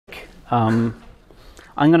I'm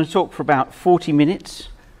going to talk for about 40 minutes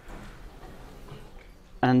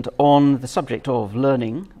and on the subject of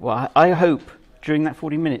learning. Well, I hope during that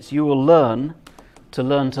 40 minutes you will learn to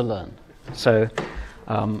learn to learn. So,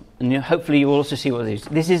 and hopefully you will also see what it is.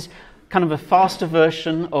 This is kind of a faster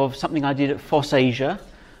version of something I did at FOSS Asia,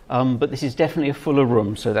 but this is definitely a fuller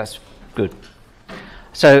room, so that's good.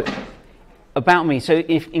 So, about me. So,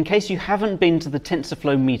 in case you haven't been to the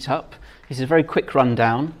TensorFlow meetup, this is a very quick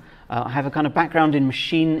rundown. I have a kind of background in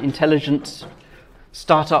machine intelligence,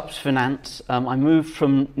 startups, finance. I moved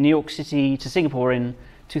from New York City to Singapore in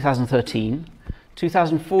 2013.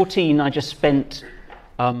 2014, I just spent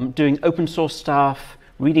doing open source stuff,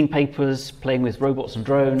 reading papers, playing with robots and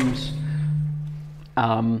drones.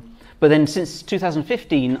 But then since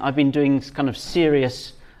 2015, I've been doing kind of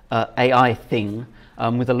serious AI thing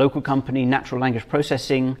with a local company, natural language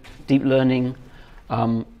processing, deep learning.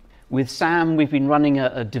 With Sam, we've been running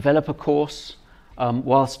a developer course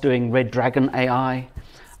whilst doing Red Dragon AI.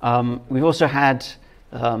 We've also had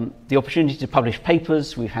the opportunity to publish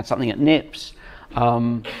papers. We've had something at NIPS.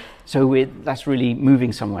 So that's really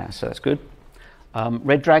moving somewhere, so that's good.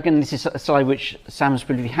 Red Dragon, this is a slide which Sam has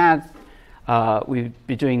previously had. We've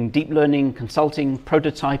been doing deep learning, consulting,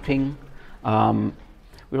 prototyping.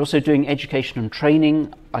 We're also doing education and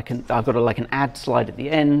training. I've got like an ad slide at the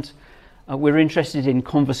end. We're interested in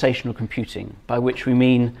conversational computing, by which we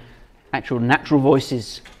mean actual natural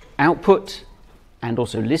voices output, and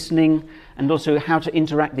also listening, and also how to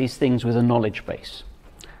interact these things with a knowledge base.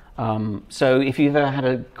 So if you've ever had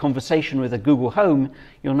a conversation with a Google Home,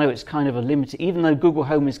 you'll know it's kind of a limited, even though Google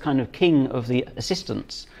Home is kind of king of the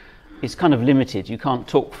assistants, it's kind of limited. You can't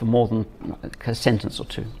talk for more than a sentence or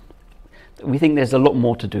two. We think there's a lot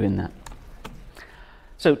more to do in that.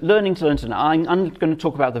 So learning to learn to learn. I'm going to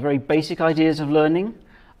talk about the very basic ideas of learning,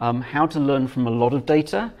 how to learn from a lot of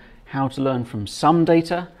data, how to learn from some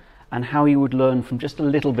data, and how you would learn from just a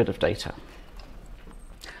little bit of data.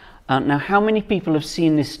 Now, how many people have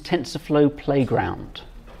seen this TensorFlow playground?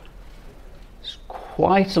 It's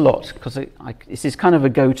quite a lot, because this is kind of a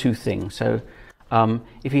go-to thing. So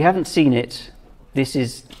if you haven't seen it,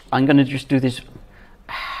 I'm going to just do this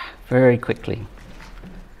very quickly.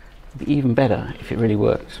 It'd be even better if it really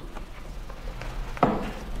works.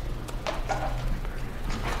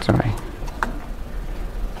 Sorry.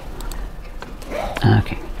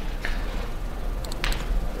 Okay.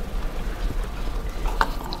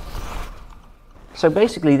 So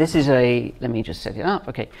basically this is let me just set it up.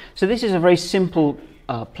 Okay. So this is a very simple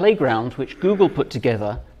playground which Google put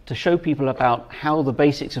together to show people about how the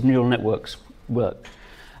basics of neural networks work.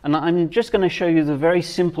 And I'm just going to show you the very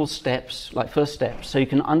simple steps, like first steps, so you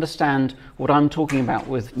can understand what I'm talking about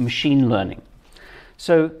with machine learning.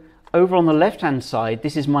 So over on the left-hand side,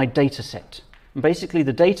 this is my data set. And basically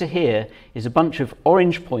the data here is a bunch of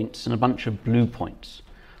orange points and a bunch of blue points.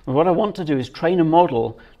 And what I want to do is train a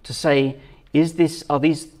model to say, is this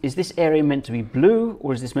area meant to be blue,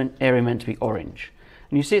 or is this area meant to be orange?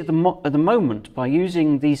 And you see at the moment, by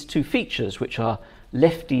using these two features, which are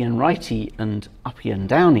lefty and righty and uppy and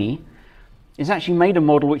downy, it's actually made a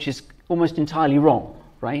model which is almost entirely wrong,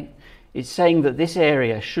 right? It's saying that this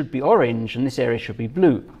area should be orange and this area should be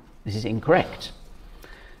blue. This is incorrect.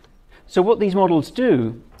 So what these models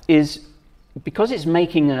do is, because it's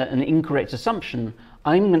making an incorrect assumption,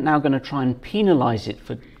 I'm now going to try and penalize it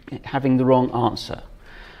for having the wrong answer.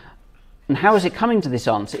 And how is it coming to this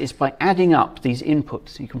answer? It's by adding up these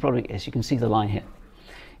inputs. You can see the line here.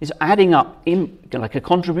 Is adding up like a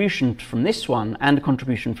contribution from this one and a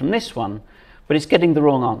contribution from this one, but it's getting the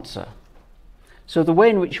wrong answer. So the way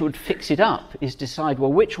in which you would fix it up is decide,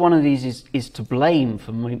 well, which one of these is to blame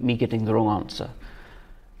for me getting the wrong answer.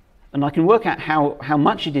 And I can work out how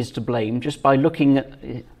much it is to blame just by looking at,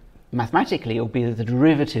 mathematically, it'll be the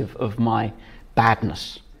derivative of my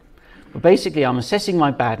badness. But basically, I'm assessing my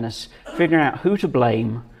badness, figuring out who to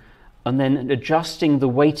blame, and then adjusting the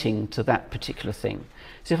weighting to that particular thing.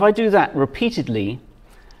 So if I do that repeatedly,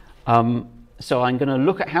 so I'm going to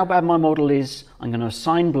look at how bad my model is, I'm going to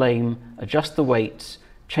assign blame, adjust the weights,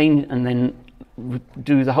 change, and then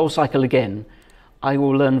do the whole cycle again, I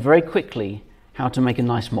will learn very quickly how to make a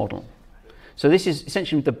nice model. So this is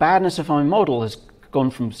essentially the badness of my model has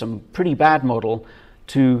gone from some pretty bad model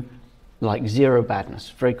to like zero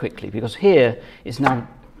badness very quickly, because here it's now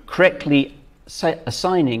correctly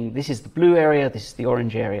assigning this is the blue area, this is the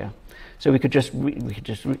orange area. So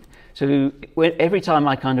so every time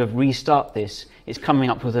I kind of restart this, it's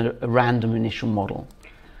coming up with a random initial model.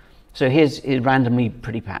 So here's randomly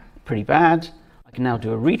pretty bad. I can now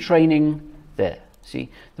do a retraining there. See,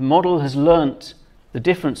 the model has learnt the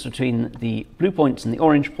difference between the blue points and the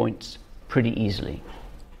orange points pretty easily.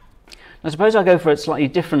 Now suppose I go for a slightly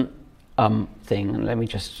different thing, and let me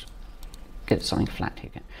just get something flat here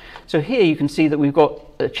again. So here you can see that we've got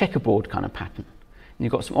a checkerboard kind of pattern. And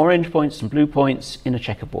you've got some orange points, some blue points in a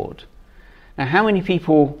checkerboard. Now how many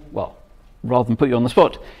people, well, rather than put you on the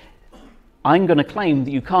spot, I'm going to claim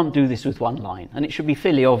that you can't do this with one line, and it should be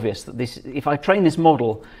fairly obvious that this, if I train this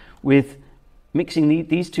model with mixing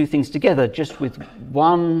these two things together just with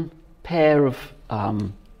one pair of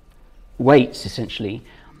weights essentially,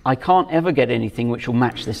 I can't ever get anything which will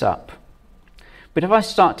match this up. But if I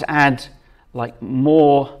start to add like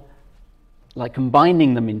more, like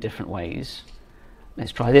combining them in different ways,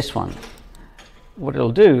 let's try this one. What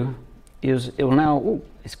it'll do is it will now,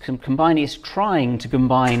 it's combining, it's trying to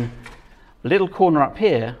combine a little corner up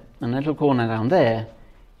here and a little corner down there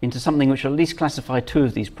into something which will at least classify two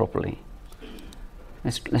of these properly.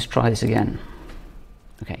 Let's try this again.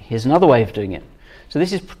 Okay, here's another way of doing it. So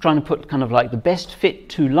this is trying to put kind of like the best fit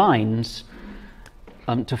two lines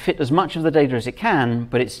to fit as much of the data as it can,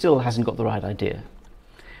 but it still hasn't got the right idea.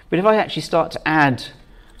 But if I actually start to add,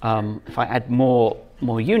 if I add more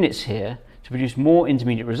units here to produce more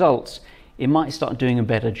intermediate results, it might start doing a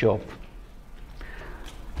better job.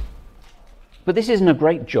 But this isn't a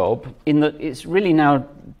great job in that it's really now,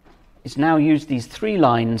 it's now used these three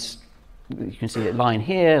lines, you can see that line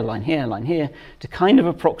here, line here, line here, to kind of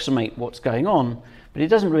approximate what's going on, but it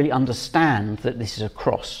doesn't really understand that this is a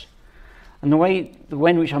cross. And the way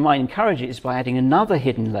in which I might encourage it is by adding another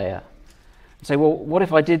hidden layer. And say, well, what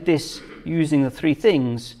if I did this using the three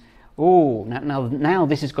things? Oh, now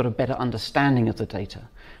this has got a better understanding of the data,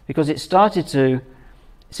 because it started to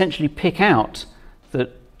essentially pick out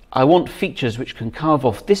that I want features which can carve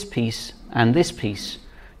off this piece and this piece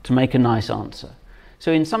to make a nice answer.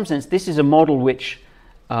 So in some sense, this is a model which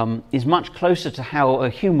is much closer to how a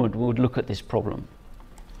human would look at this problem.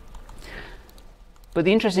 But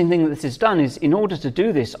the interesting thing that this has done is, in order to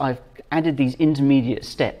do this, I've added these intermediate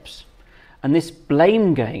steps. And this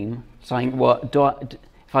blame game, saying, well,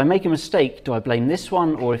 if I make a mistake, do I blame this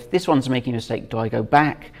one? Or if this one's making a mistake, do I go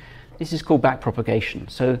back? This is called backpropagation.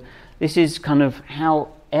 So this is kind of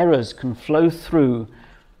how errors can flow through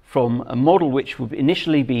from a model which would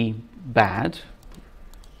initially be bad,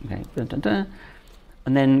 okay,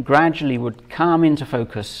 and then gradually would come into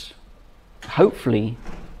focus. Hopefully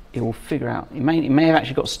it will figure out, it may have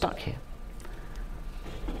actually got stuck here.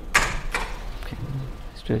 Okay,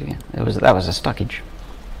 let's do it again. That was a stuckage.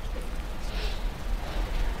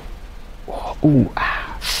 Ooh,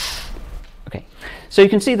 okay, so you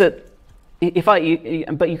can see that but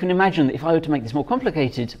you can imagine that if I were to make this more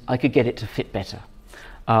complicated, I could get it to fit better.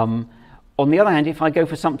 On the other hand, if I go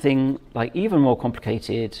for something like even more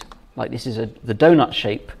complicated, like this is the donut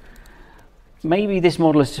shape, maybe this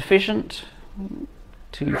model is sufficient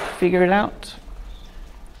to figure it out.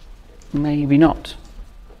 Maybe not.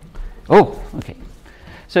 Oh, okay.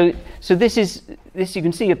 So this you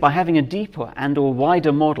can see, by having a deeper and or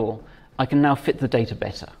wider model, I can now fit the data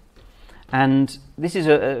better. And this is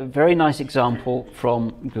a very nice example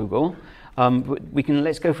from Google.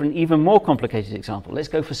 Let's go for an even more complicated example. Let's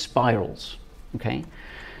go for spirals. Okay.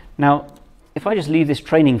 Now, if I just leave this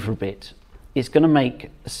training for a bit, it's going to make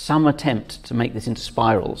some attempt to make this into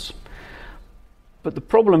spirals. But the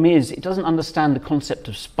problem is, it doesn't understand the concept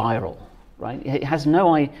of spiral, right? It has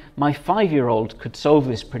my 5-year-old could solve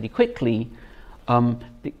this pretty quickly.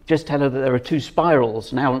 Just tell her that there are two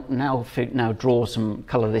spirals. Now draw some,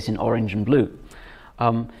 color this in orange and blue.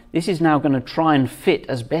 This is now going to try and fit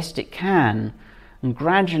as best it can, and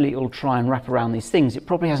gradually it will try and wrap around these things. It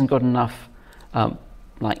probably hasn't got enough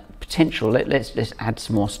like potential. Let's add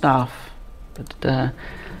some more stuff.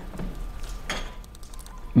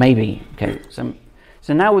 Maybe. Okay.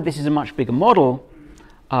 So now this is a much bigger model.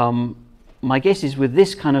 My guess is with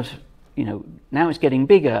this kind of, now it's getting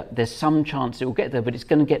bigger, there's some chance it will get there, but it's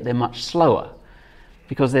going to get there much slower,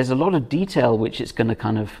 because there's a lot of detail which it's going to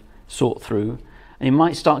kind of sort through, and it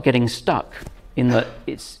might start getting stuck in that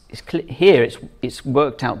it's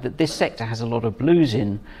worked out that this sector has a lot of blues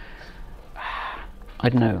in, I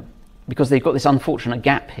don't know, because they've got this unfortunate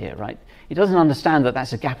gap here, right? It doesn't understand that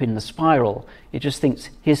that's a gap in the spiral. It just thinks,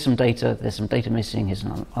 here's some data, there's some data missing, here's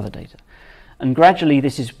some other data. And gradually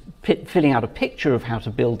this is filling out a picture of how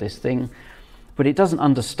to build this thing, but it doesn't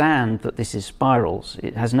understand that this is spirals.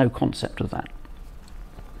 It has no concept of that.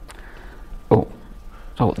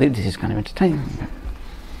 Oh, this is kind of entertaining.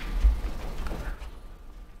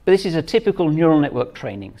 But this is a typical neural network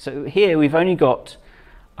training. So here we've only got,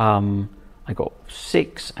 I got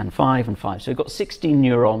 6 and 5 and 5. So we've got 16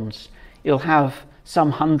 neurons. It'll have some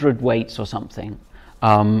 100 weights or something.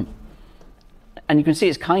 And and you can see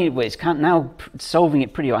it's now solving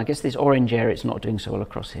it pretty well. I guess this orange area, it's not doing so well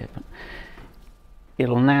across here, but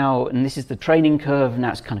it'll now, and this is the training curve,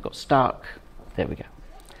 now it's kind of got stuck. There we go.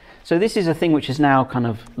 So this is a thing which is now kind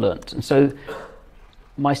of learnt. And so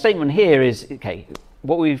my statement here is, okay,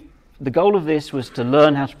 the goal of this was to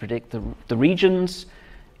learn how to predict the regions.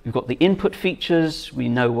 We've got the input features. We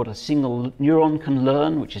know what a single neuron can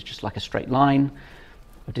learn, which is just like a straight line.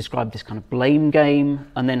 I've described this kind of blame game,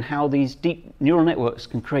 and then how these deep neural networks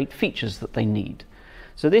can create features that they need.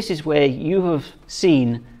 So this is where you have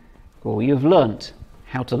seen, or you have learnt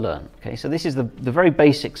how to learn. Okay, so this is the very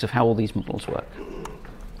basics of how all these models work.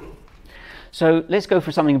 So let's go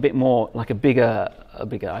for something a bit more like a bigger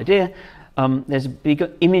idea. There's a big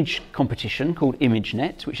image competition called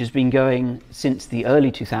ImageNet, which has been going since the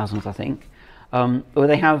early 2000s, I think, where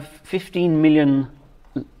they have 15 million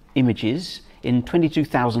images in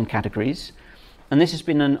 22,000 categories. And this has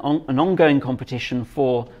been an ongoing competition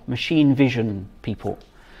for machine vision people.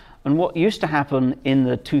 And what used to happen in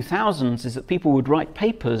the 2000s is that people would write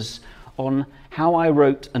papers on how I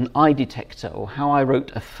wrote an eye detector, or how I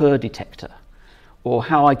wrote a fur detector, or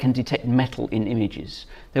how I can detect metal in images.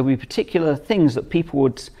 There would be particular things that people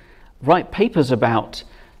would write papers about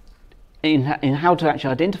in how to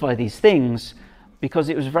actually identify these things, because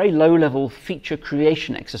it was a very low-level feature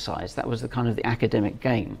creation exercise. That was the kind of the academic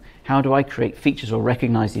game. How do I create features or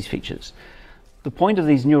recognize these features? The point of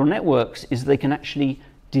these neural networks is they can actually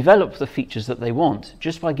develop the features that they want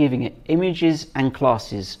just by giving it images and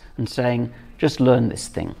classes and saying, just learn this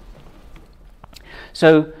thing.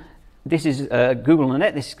 So this is Google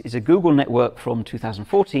Net. This is a Google network from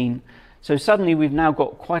 2014. So suddenly we've now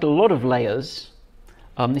got quite a lot of layers.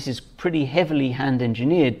 This is pretty heavily hand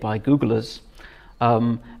engineered by Googlers,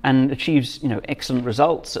 and achieves excellent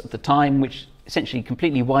results at the time, which essentially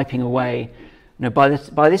completely wiping away. By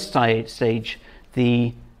this stage,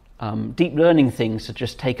 the deep learning things are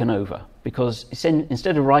just taken over, because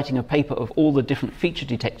instead of writing a paper of all the different feature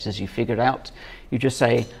detectors you figured out, you just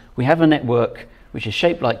say, we have a network which is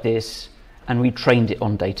shaped like this, and we trained it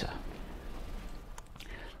on data.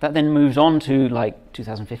 That then moves on to like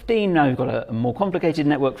 2015. Now we've got a more complicated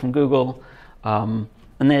network from Google,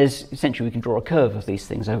 and there's essentially, we can draw a curve of these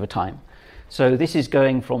things over time. So this is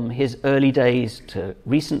going from his early days to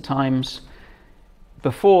recent times.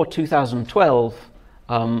 Before 2012,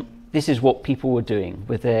 this is what people were doing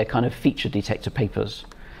with their kind of feature detector papers.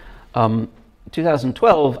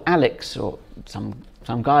 2012, Alex, or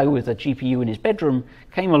some guy with a GPU in his bedroom,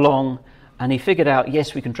 came along and he figured out,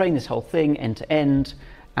 yes, we can train this whole thing end to end.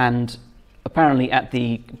 And apparently at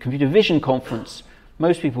the computer vision conference,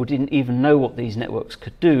 most people didn't even know what these networks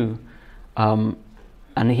could do. And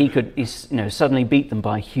he suddenly beat them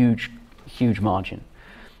by a huge margin.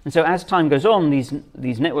 And so as time goes on,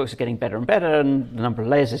 these networks are getting better and better, and the number of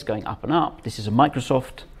layers is going up and up. This is a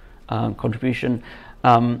Microsoft contribution.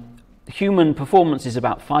 Human performance is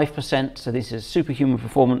about 5%, so this is superhuman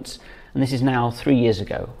performance, and this is now 2 years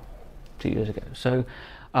ago. So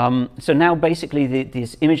now basically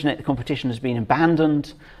this ImageNet competition has been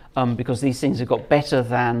abandoned because these things have got better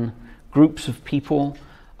than groups of people.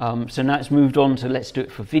 So now it's moved on to, let's do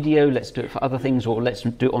it for video, let's do it for other things, or let's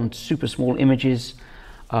do it on super small images,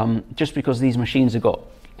 just because these machines have got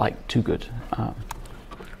like too good.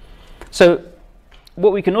 So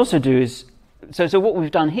what we can also do is, so what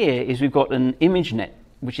we've done here is we've got an ImageNet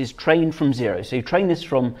which is trained from zero. So you train this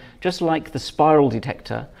from, just like the spiral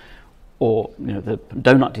detector or the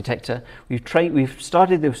donut detector, we've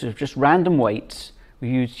started this with just random weights. We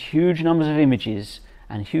used huge numbers of images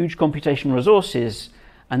and huge computational resources,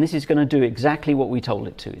 and this is going to do exactly what we told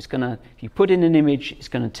it to. It's going to, if you put in an image, it's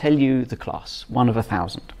going to tell you the class, 1 of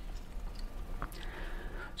 1,000.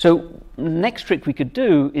 So the next trick we could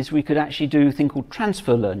do is we could actually do a thing called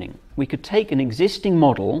transfer learning. We could take an existing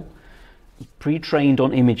model, pre-trained on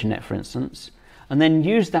ImageNet, for instance, and then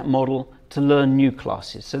use that model to learn new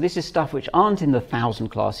classes. So this is stuff which aren't in the 1,000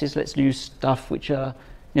 classes. Let's use stuff which are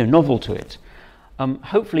novel to it.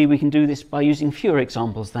 Hopefully we can do this by using fewer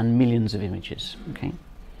examples than millions of images. Okay.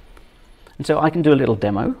 And so I can do a little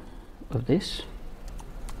demo of this.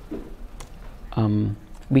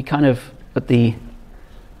 We kind of at the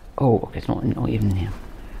okay, it's not even here.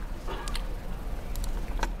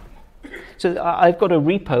 So I've got a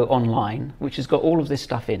repo online which has got all of this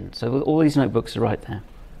stuff in. So all these notebooks are right there.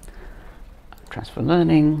 Transfer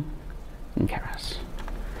learning in Keras.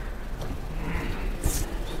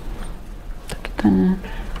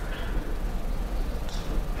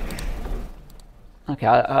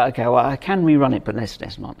 Okay, well, I can rerun it, but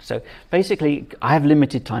let's not. So basically, I have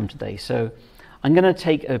limited time today. So I'm going to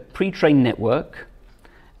take a pre-trained network,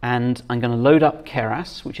 and I'm going to load up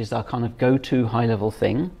Keras, which is our kind of go-to high-level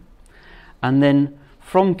thing. And then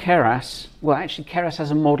from Keras, well, actually Keras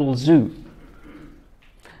has a model zoo.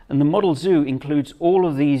 And the model zoo includes all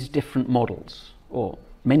of these different models, or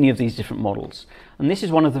many of these different models. And this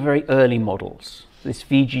is one of the very early models, this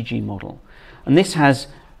VGG model. And this has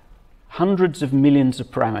hundreds of millions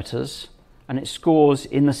of parameters, and it scores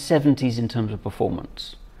in the 70s in terms of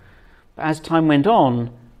performance. But as time went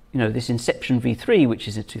on, this Inception v3, which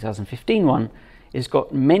is a 2015 one, has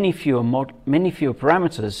got many fewer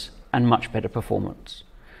parameters and much better performance.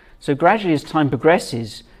 So gradually, as time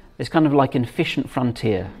progresses, there's kind of like an efficient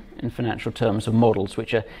frontier in financial terms of models,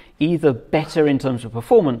 which are either better in terms of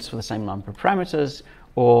performance for the same number of parameters,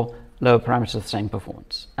 or lower parameters of the same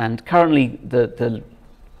performance. And currently, the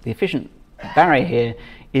efficient barrier here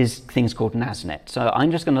is things called NASNet. So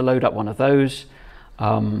I'm just going to load up one of those,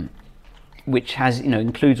 which has,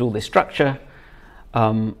 includes all this structure.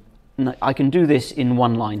 I can do this in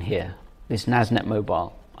one line here, this NASNet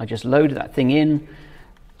mobile. I just load that thing in.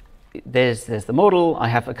 There's the model. I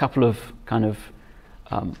have a couple of kind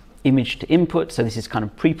of image to input. So this is kind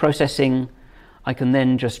of pre-processing. I can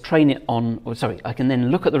then just train it on, I can then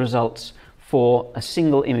look at the results for a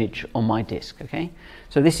single image on my disk, okay?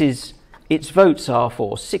 So its votes are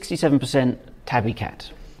for 67% tabby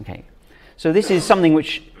cat, okay? So this is something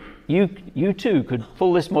which you too could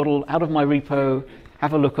pull this model out of my repo,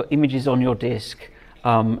 have a look at images on your disk,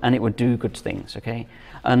 and it would do good things, okay?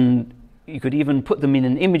 And you could even put them in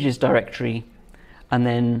an images directory and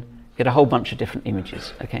then get a whole bunch of different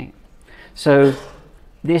images, okay? So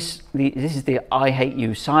this is the I hate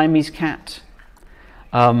you Siamese cat.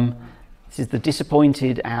 This is the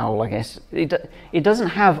disappointed owl, I guess. It doesn't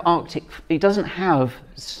have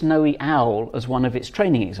snowy owl as one of its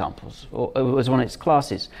training examples or as one of its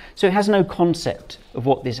classes. So it has no concept of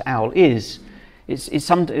what this owl is.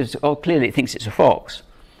 Clearly it thinks it's a fox,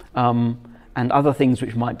 and other things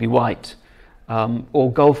which might be white,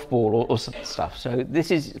 or golf ball or stuff. So this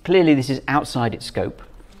is outside its scope.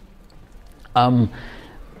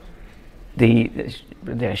 The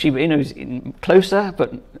Shiba Inu is closer,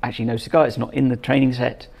 but actually no cigar. It's not in the training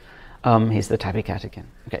set. Here's the tabby cat again.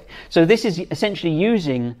 Okay, so this is essentially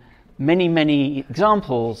using many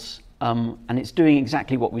examples, and it's doing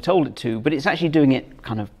exactly what we told it to. But it's actually doing it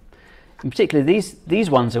kind of, in particular, these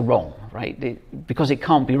ones are wrong, right? Because it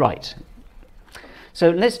can't be right. So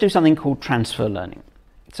let's do something called transfer learning.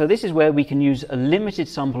 So this is where we can use a limited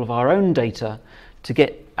sample of our own data to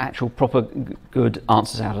get actual proper good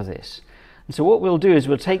answers out of this. And so what we'll do is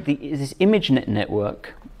we'll take this ImageNet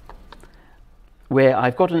network where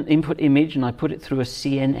I've got an input image and I put it through a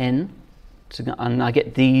CNN, and I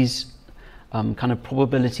get these kind of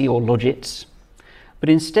probability or logits. But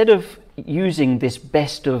instead of using this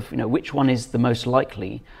best of, which one is the most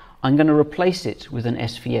likely, I'm going to replace it with an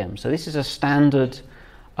SVM. So this is a standard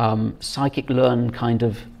scikit-learn kind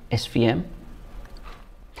of SVM.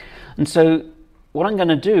 And so what I'm going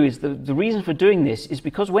to do is, the reason for doing this is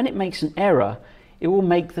because when it makes an error, it will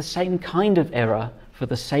make the same kind of error for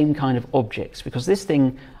the same kind of objects, because this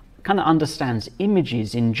thing kind of understands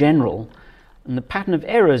images in general, and the pattern of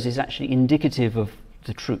errors is actually indicative of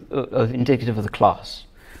the class.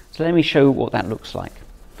 So let me show what that looks like.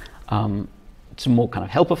 Some more kind of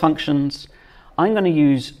helper functions. I'm going to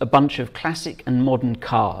use a bunch of classic and modern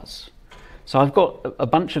cars. So I've got a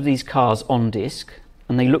bunch of these cars on disk,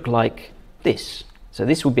 and they look like this. So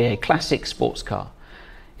this will be a classic sports car.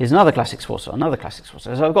 Here's another classic sports car, another classic sports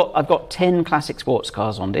car. So I've got 10 classic sports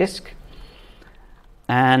cars on disk,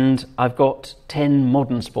 and I've got 10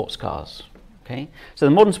 modern sports cars. Okay, so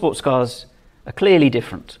the modern sports cars are clearly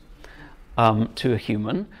different to a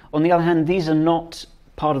human. On the other hand, these are not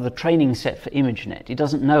part of the training set for ImageNet. It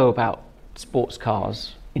doesn't know about sports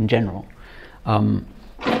cars in general.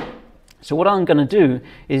 So what I'm going to do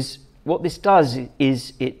is, what this does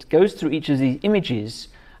is it goes through each of these images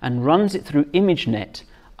and runs it through ImageNet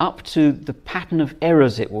up to the pattern of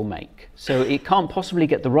errors it will make. So it can't possibly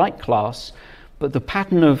get the right class, but the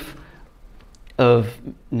pattern of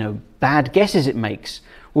bad guesses it makes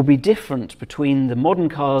will be different between the modern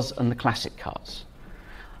cars and the classic cars.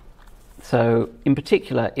 So in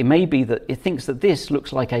particular, it may be that it thinks that this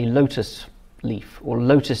looks like a lotus leaf or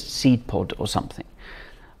lotus seed pod or something.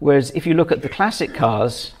 Whereas if you look at the classic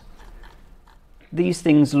cars, these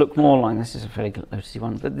things look more like, this is a very lotusy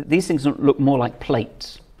one, but these things look more like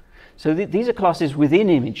plates. So these are classes within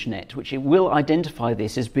ImageNet, which it will identify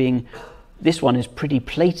this as being, this one is pretty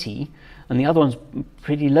platey, and the other one's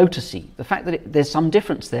pretty lotusy. The fact that there's some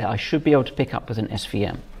difference there, I should be able to pick up with an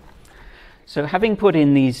SVM. So having put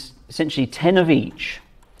in these essentially 10 of each,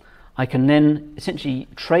 I can then essentially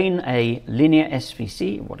train a linear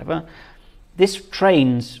SVC or whatever. This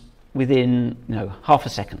trains within half a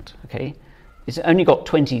second. Okay, it's only got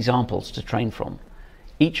 20 examples to train from,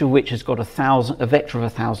 each of which has got a vector of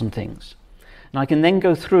 1,000 things. And I can then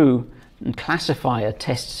go through and classify a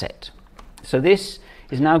test set. So this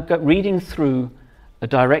is now reading through a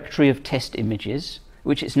directory of test images,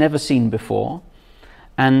 which it's never seen before,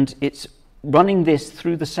 and it's running this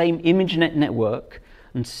through the same ImageNet network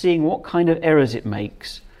and seeing what kind of errors it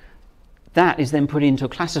makes. That is then put into a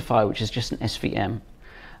classifier, which is just an SVM,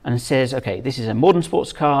 and it says, okay, this is a modern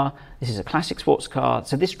sports car, this is a classic sports car.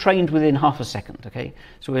 So this trained within half a second. Okay,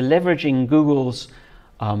 so we're leveraging Google's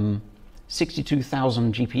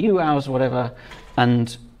 62,000 GPU hours or whatever,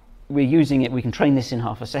 and we're using it. We can train this in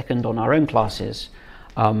half a second on our own classes.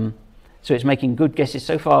 So it's making good guesses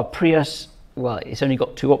so far. Prius, well, it's only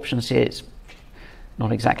got 2 options here. It's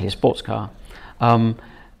not exactly a sports car.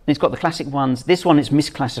 It's got the classic ones. This one is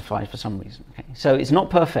misclassified for some reason. Okay? So it's not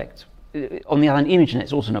perfect. On the other hand, ImageNet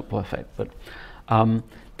is also not perfect. But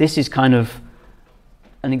this is kind of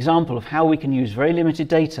an example of how we can use very limited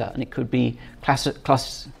data, and it could be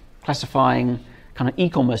classifying kind of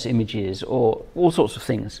e-commerce images or all sorts of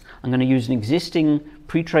things. I'm going to use an existing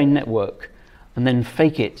pre-trained network and then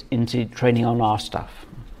fake it into training on our stuff.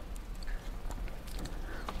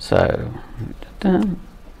 So that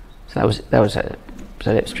was it.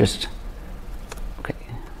 So let's just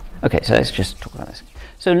okay. So let's just talk about this.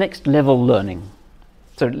 So next level learning.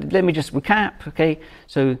 So let me just recap. Okay.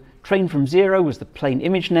 So train from zero was the plain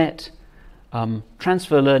ImageNet.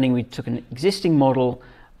 Transfer learning, we took an existing model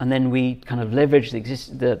and then we kind of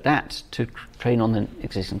leveraged that to train on the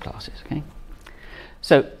existing classes. Okay.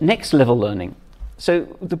 So next level learning. So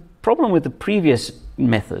the problem with the previous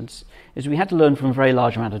methods is we had to learn from a very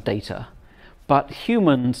large amount of data, but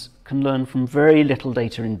humans can learn from very little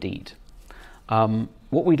data indeed.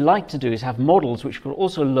 What we'd like to do is have models which could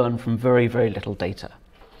also learn from very, very little data.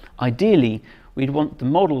 Ideally, we'd want the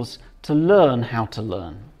models to learn how to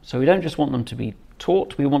learn. So we don't just want them to be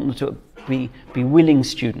taught, we want them to be willing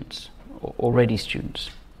students, or ready students.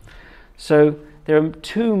 So there are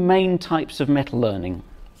 2 main types of meta-learning.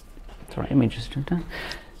 Sorry, let me just do that.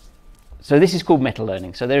 So this is called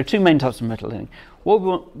meta-learning. So there are 2 main types of meta-learning. What we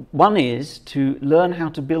want, one is to learn how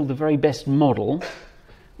to build the very best model,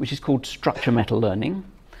 which is called structure meta-learning.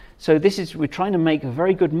 So we're trying to make a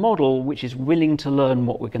very good model which is willing to learn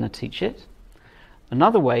what we're going to teach it.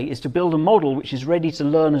 Another way is to build a model which is ready to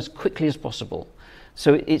learn as quickly as possible.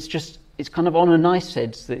 So it's kind of on a nice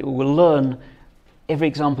sense that it will learn every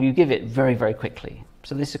example you give it very, very quickly.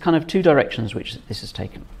 So there's kind of 2 directions which this has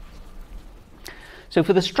taken. So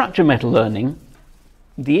for the structure meta-learning,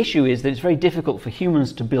 the issue is that it's very difficult for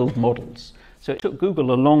humans to build models. So it took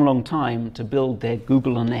Google a long, long time to build their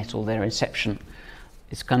Google-Net or their Inception.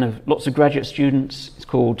 It's kind of lots of graduate students. It's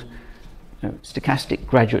called stochastic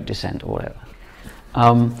graduate descent or whatever.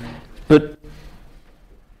 But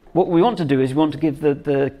what we want to do is we want to give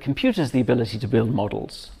the computers the ability to build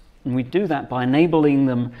models. And we do that by enabling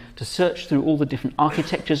them to search through all the different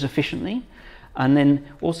architectures efficiently, and then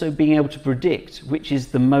also being able to predict which is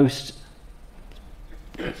the most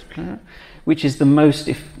if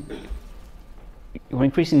you're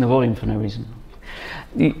increasing the volume for no reason.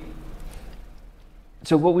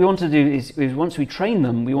 So what we want to do is once we train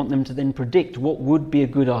them, we want them to then predict what would be a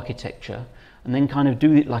good architecture and then kind of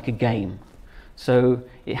do it like a game. So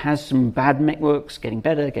it has some bad networks getting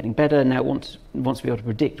better. Now it wants to be able to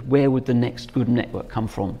predict where would the next good network come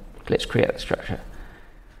from. Let's create a structure.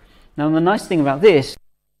 Now the nice thing about this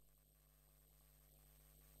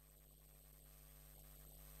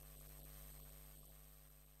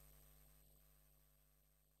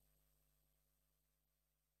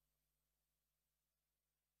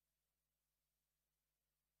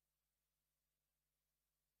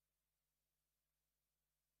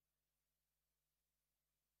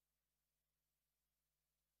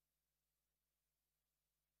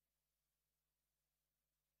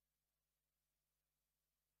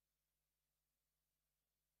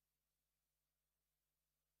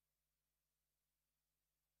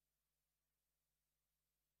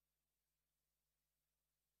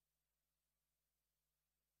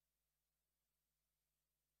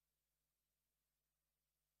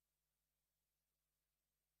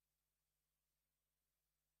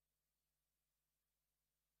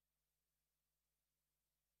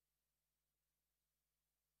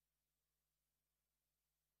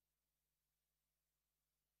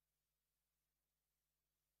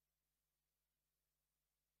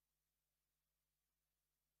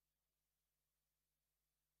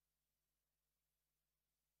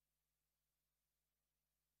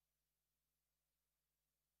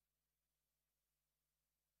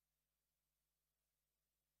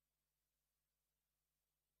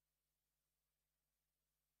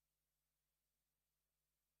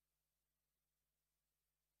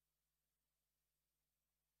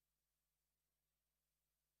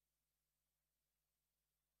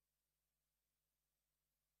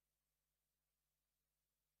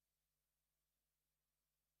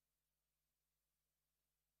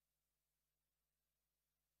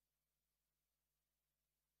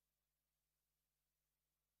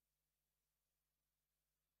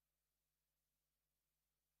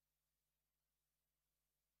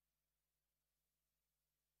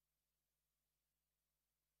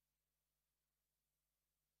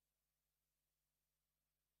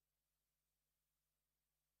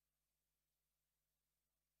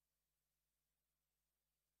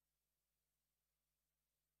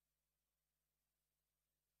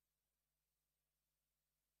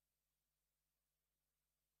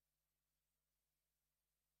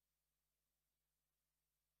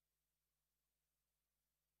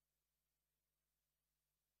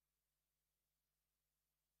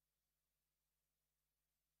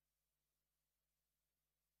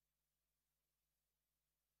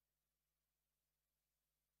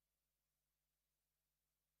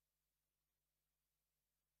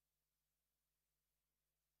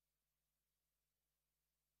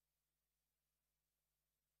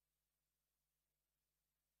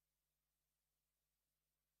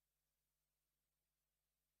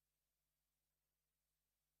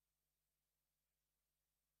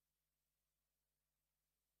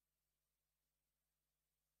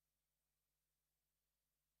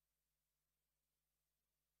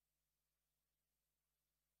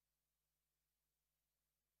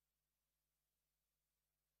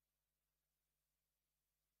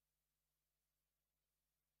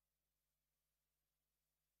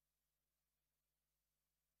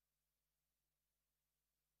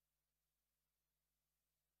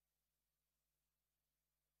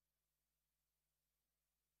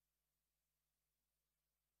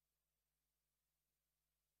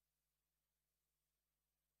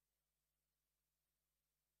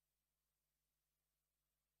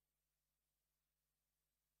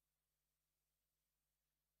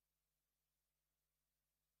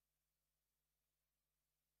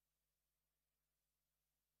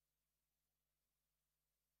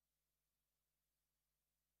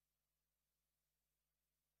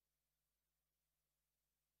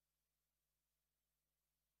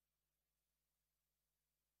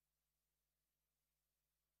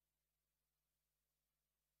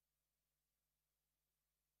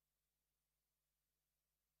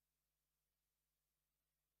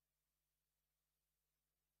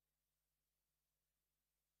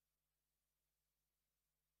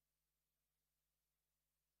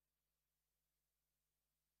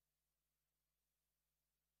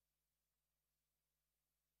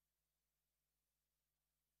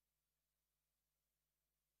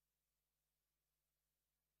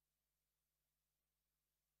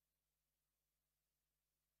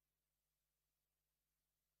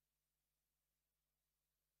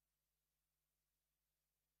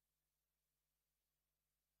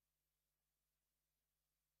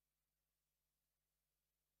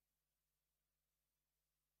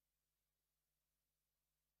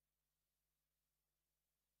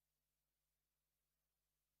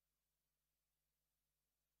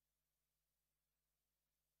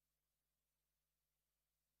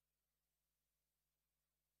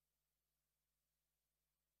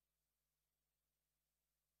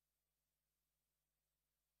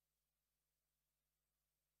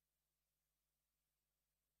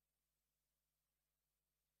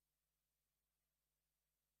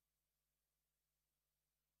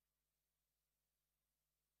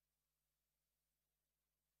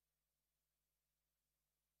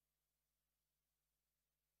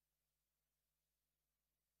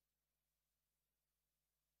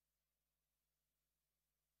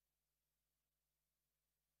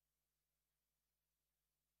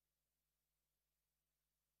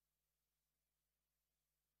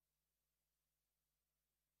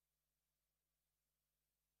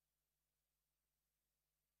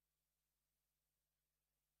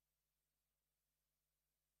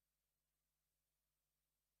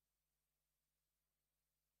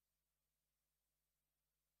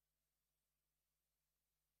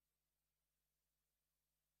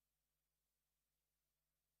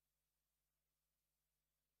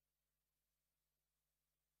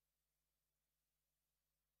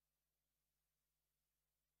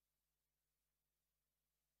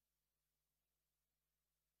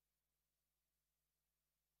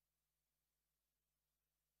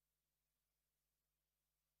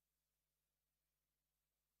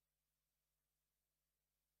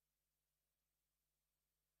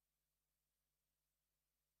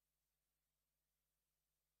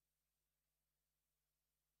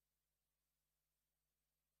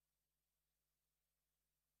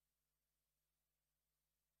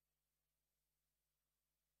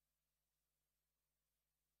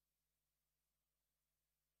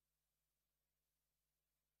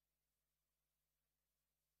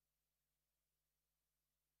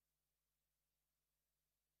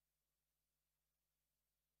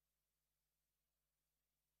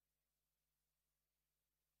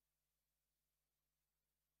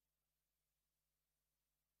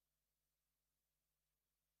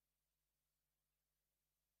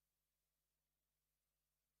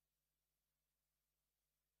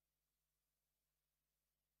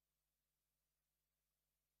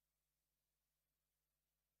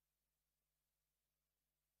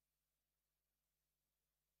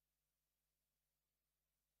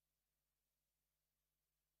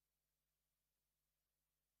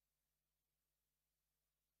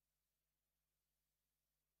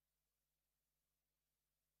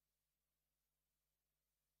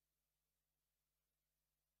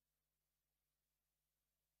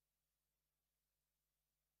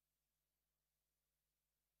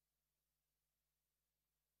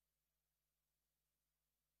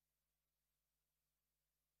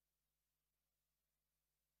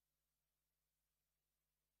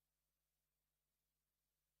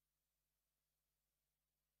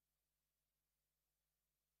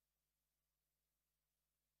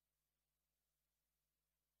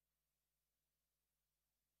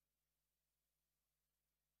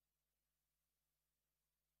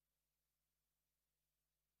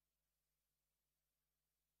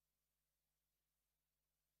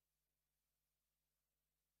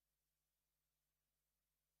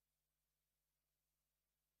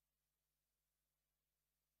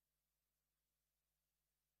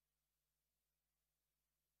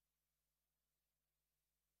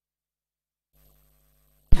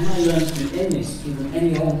MNIST give them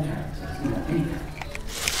any old character, any character.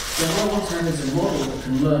 So what I want to have is a model that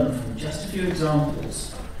can learn from just a few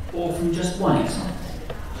examples or from just one example.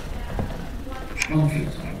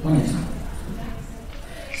 One example.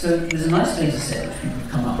 So there's a nice data set which we've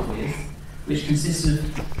come up with, which consists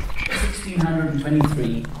of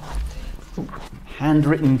 1,623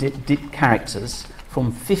 handwritten characters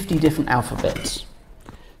from 50 different alphabets.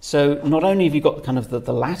 So not only have you got kind of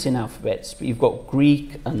the Latin alphabets, but you've got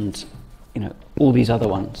Greek and all these other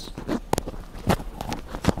ones.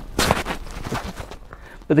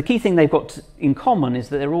 But the key thing they've got in common is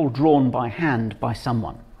that they're all drawn by hand by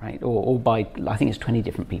someone, right? Or by, I think it's 20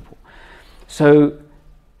 different people. So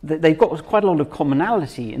they've got quite a lot of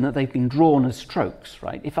commonality in that they've been drawn as strokes,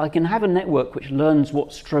 right? If I can have a network which learns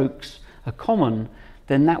what strokes are common,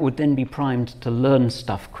 then that would then be primed to learn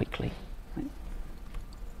stuff quickly. Right?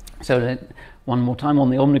 So one more time on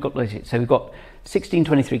the omnigot. So we've got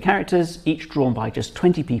 1623 characters, each drawn by just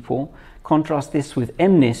 20 people. Contrast this with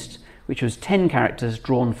MNIST, which was 10 characters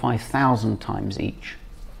drawn 5,000 times each.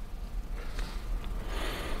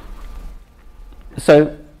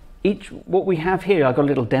 So what we have here, I've got a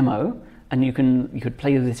little demo, and you could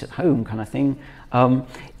play with this at home kind of thing.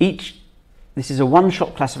 This is a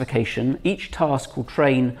one-shot classification. Each task will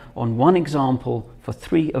train on one example for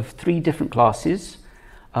three different classes.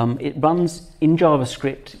 It runs in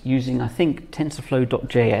JavaScript using, I think,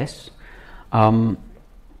 TensorFlow.js,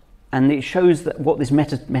 and it shows that what this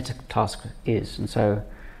meta task is. And so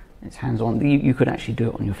it's hands-on. You could actually do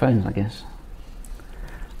it on your phones, I guess.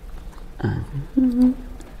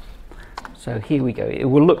 So here we go. It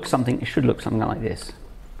should look something like this.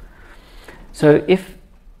 So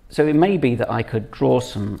it may be that I could draw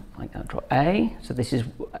draw A. So this is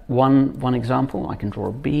one example. I can draw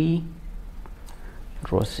a B,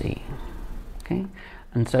 draw a C. Okay.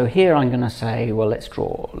 And so here I'm going to say, well, let's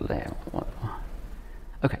draw there.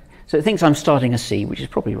 Okay. So it thinks I'm starting a C, which is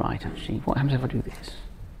probably right, actually. What happens if I do this?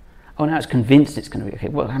 Oh, now it's convinced it's going to be okay.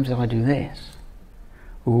 What happens if I do this?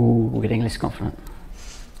 Ooh, we're getting less confident.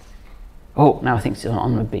 Oh, now I think it's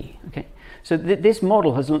on a B. Okay. So this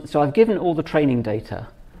model has. So I've given all the training data.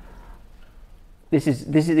 This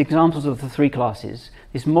is examples of the three classes.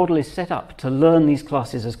 This model is set up to learn these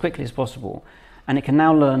classes as quickly as possible, and it can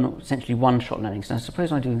now learn essentially one-shot learning. So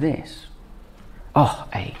suppose I do this. Oh,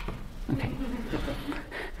 A. Okay.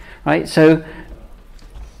 Right. So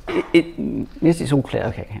yes, it's all clear.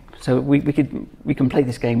 Okay. So we can play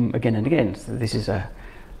this game again and again. So this is a.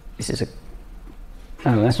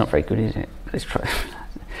 Oh, that's not very good, is it? Let's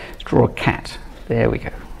draw a cat. There we go.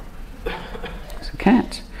 There's a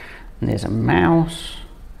cat, and there's a mouse,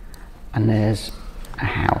 and there's a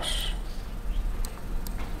house.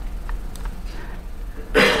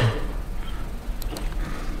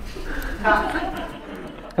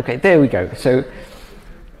 Okay, there we go. So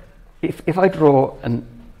if I draw an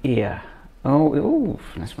ear, oh,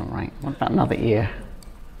 that's not right. What about another ear?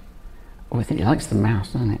 Oh, I think he likes the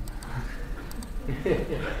mouse, doesn't it?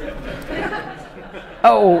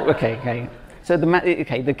 Oh, okay. So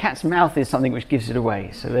the cat's mouth is something which gives it away.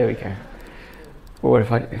 So there we go. Or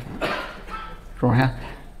if I draw a house.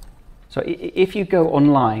 So if you go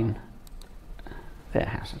online, their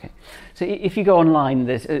house. Okay. So if you go online,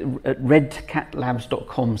 there's at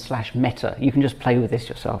redcatlabs.com/meta. You can just play with this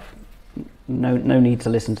yourself. No need to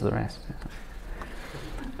listen to the rest.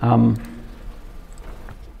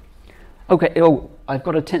 Okay. Oh, I've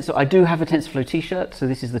got a Tensor. I do have a TensorFlow T-shirt. So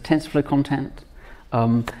this is the TensorFlow content.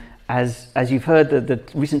 As you've heard, the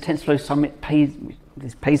recent TensorFlow Summit pays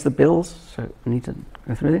the bills. So I need to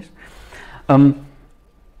go through this. I'm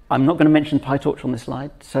not going to mention PyTorch on this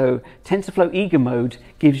slide. So TensorFlow Eager Mode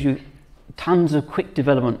gives you tons of quick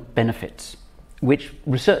development benefits, which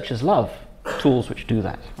researchers love, tools which do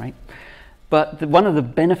that, right? But one of the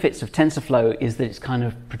benefits of TensorFlow is that it's kind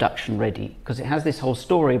of production ready, because it has this whole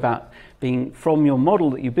story about being from your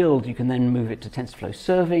model that you build, you can then move it to TensorFlow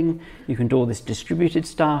serving, you can do all this distributed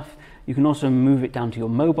stuff, you can also move it down to your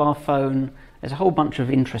mobile phone. There's a whole bunch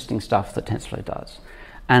of interesting stuff that TensorFlow does.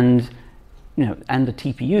 And and the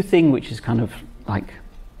TPU thing, which is kind of like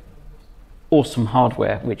awesome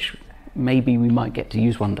hardware, which maybe we might get to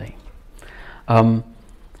use one day.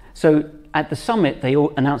 So at the summit, they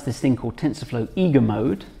announced this thing called TensorFlow Eager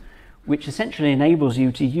Mode, which essentially enables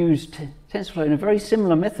you to use TensorFlow in a very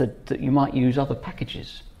similar method that you might use other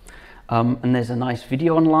packages. And there's a nice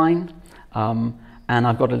video online, and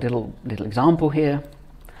I've got a little example here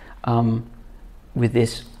with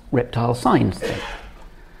this reptile signs thing.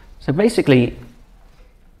 So basically,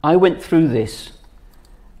 I went through this,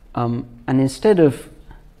 and instead of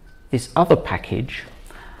this other package,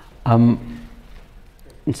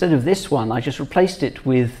 instead of this one, I just replaced it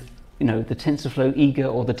with, the TensorFlow eager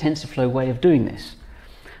or the TensorFlow way of doing this.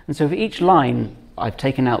 And so for each line, I've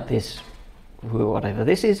taken out this, whatever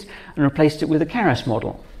this is, and replaced it with a Keras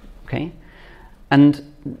model, okay? And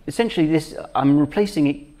essentially this, I'm replacing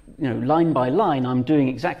it, line by line. I'm doing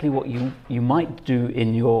exactly what you might do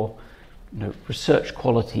in your research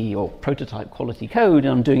quality or prototype quality code,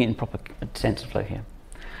 and I'm doing it in proper TensorFlow here.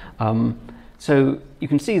 So you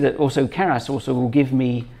can see that also Keras also will give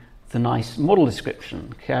me the nice model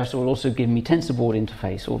description. Keras will also give me TensorBoard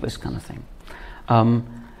interface, all this kind of thing.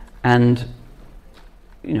 And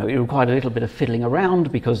it required a little bit of fiddling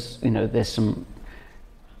around because there's some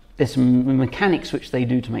mechanics which they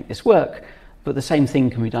do to make this work, but the same thing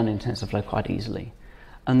can be done in TensorFlow quite easily.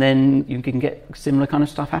 And then you can get similar kind of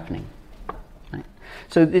stuff happening. Right?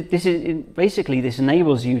 So this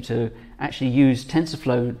enables you to actually use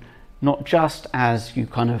TensorFlow not just as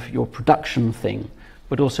your production thing,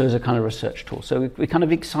 but also as a kind of research tool. So we're kind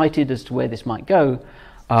of excited as to where this might go.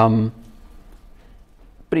 But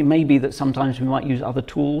it may be that sometimes we might use other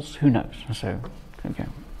tools. Who knows? So, okay.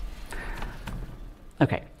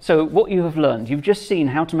 Okay, so what you have learned, you've just seen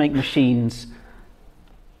how to make machines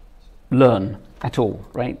learn at all,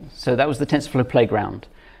 right? So that was the TensorFlow playground.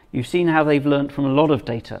 You've seen how they've learned from a lot of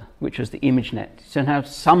data, which was the ImageNet. You've seen how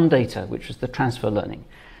some data, which was the transfer learning,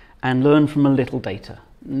 and learn from a little data.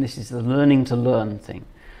 And this is the learning to learn thing.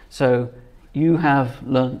 So you have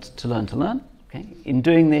learned to learn. Okay? In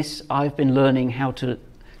doing this, I've been learning how to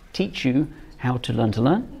teach you how to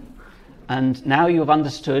learn. And now you've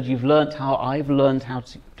understood, you've learned how I've learned how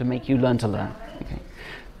to make you learn to learn. Okay?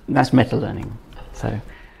 And that's meta-learning. So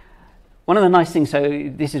one of the nice things, so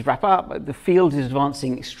this is wrap up, the field is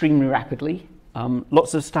advancing extremely rapidly.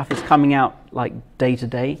 Lots of stuff is coming out like day to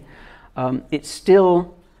day. It's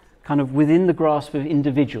still kind of within the grasp of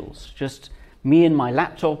individuals. Just me and my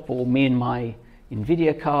laptop or me and my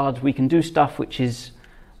NVIDIA card, we can do stuff which is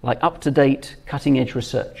like up-to-date, cutting-edge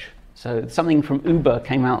research. So something from Uber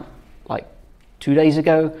came out like 2 days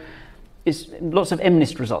ago. It's lots of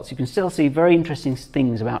MNIST results. You can still see very interesting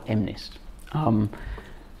things about MNIST. Of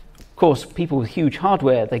course, people with huge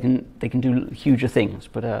hardware, they can do huger things,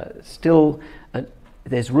 but still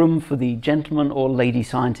there's room for the gentleman or lady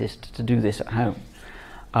scientist to do this at home.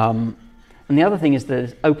 And the other thing is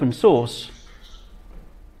there's open source.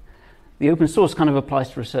 The open source kind of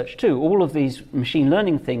applies to research too. All of these machine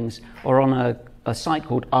learning things are on a site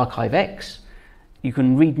called ArchiveX. You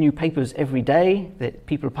can read new papers every day. That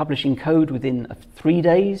people are publishing code within 3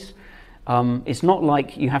 days. It's not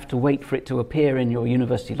like you have to wait for it to appear in your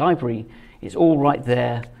university library. It's all right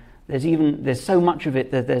there. There's so much of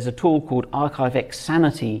it that there's a tool called ArchiveX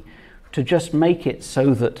Sanity to just make it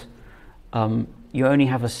so that you only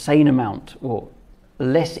have a sane amount or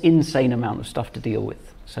less insane amount of stuff to deal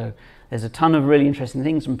with. So there's a ton of really interesting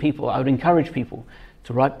things, and I would encourage people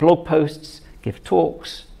to write blog posts, give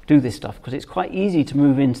talks, do this stuff, because it's quite easy to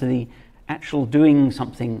move into the actual doing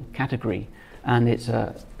something category, and it's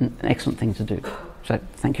an excellent thing to do. So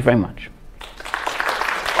thank you very much.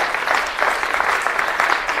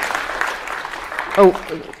 Oh,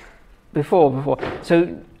 before.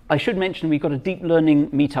 So I should mention we've got a deep learning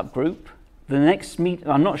meetup group. The next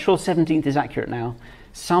I'm not sure 17th is accurate now.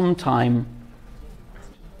 Sometime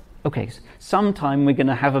we're going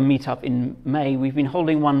to have a meetup in May. We've been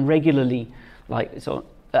holding one regularly,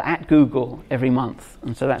 at Google every month,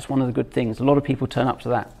 and so that's one of the good things. A lot of people turn up to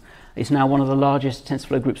that. It's now one of the largest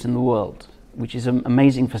TensorFlow groups in the world, which is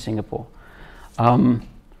amazing for Singapore.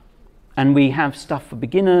 And we have stuff for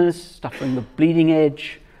beginners, stuff from the bleeding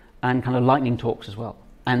edge, and kind of lightning talks as well.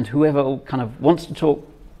 And whoever kind of wants to talk,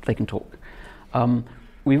 they can talk.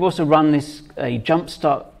 We've also run a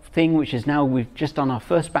jumpstart thing, which is now we've just done our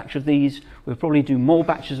first batch of these. We'll probably do more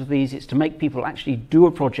batches of these. It's to make people actually do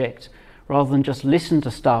a project rather than just listen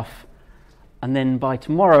to stuff. And then by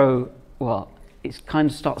tomorrow, well, it's kind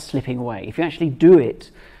of starts slipping away. If you actually do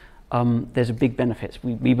it, there's a big benefit,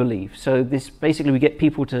 we believe. So this basically, we get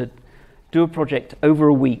people to do a project over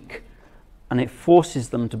a week, and it forces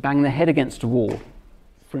them to bang their head against a wall,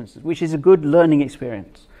 for instance, which is a good learning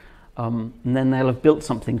experience. And then they'll have built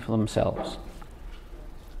something for themselves.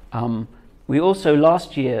 We also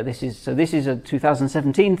last year, this is a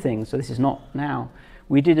 2017 thing, so this is not now.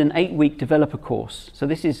 We did an 8-week developer course. So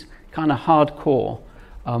this is kind of hardcore,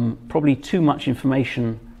 probably too much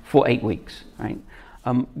information for 8 weeks, right?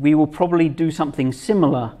 We will probably do something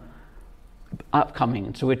similar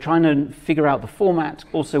upcoming. So we're trying to figure out the format,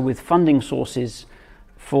 also with funding sources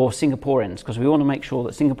for Singaporeans, because we want to make sure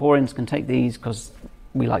that Singaporeans can take these, because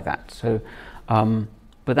we like that. So,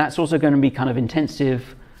 but that's also going to be kind of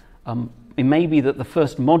intensive it may be that the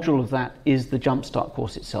first module of that is the Jumpstart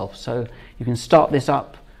course itself. So you can start this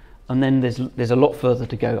up, and then there's a lot further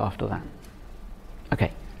to go after that.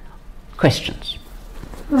 Okay, questions?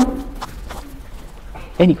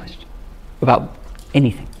 Any question about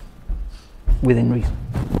anything within reason?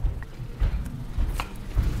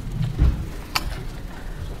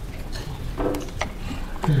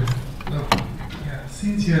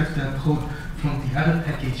 Since you have the code from the other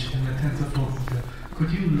package in the TensorFlow, could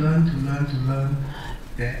you learn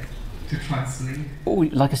that to translate? Oh,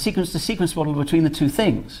 like a sequence-to-sequence model between the two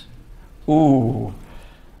things. Ooh,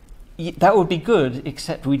 that would be good,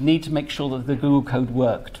 except we'd need to make sure that the Google code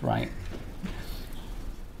worked, right?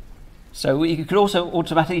 So you could also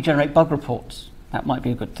automatically generate bug reports. That might be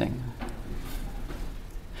a good thing.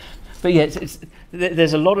 But yeah,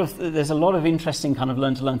 there's a lot of interesting kind of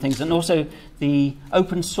learn-to-learn things, and also the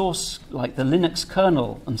open source, like the Linux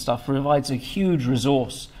kernel and stuff, provides a huge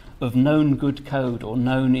resource of known good code or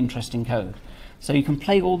known interesting code. So you can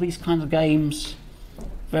play all these kinds of games.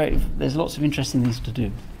 There's lots of interesting things to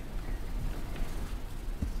do.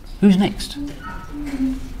 Who's next?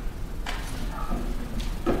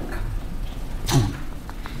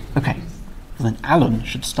 Okay, well then Alan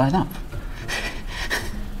should start up.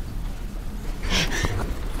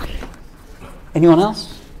 Anyone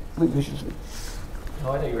else? No, I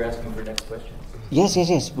thought you were asking for next questions.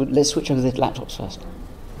 Yes. But let's switch over the laptops first.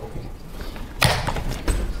 Okay.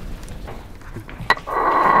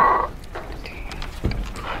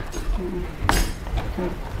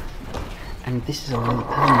 And this is a little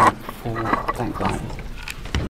permanent for that guy.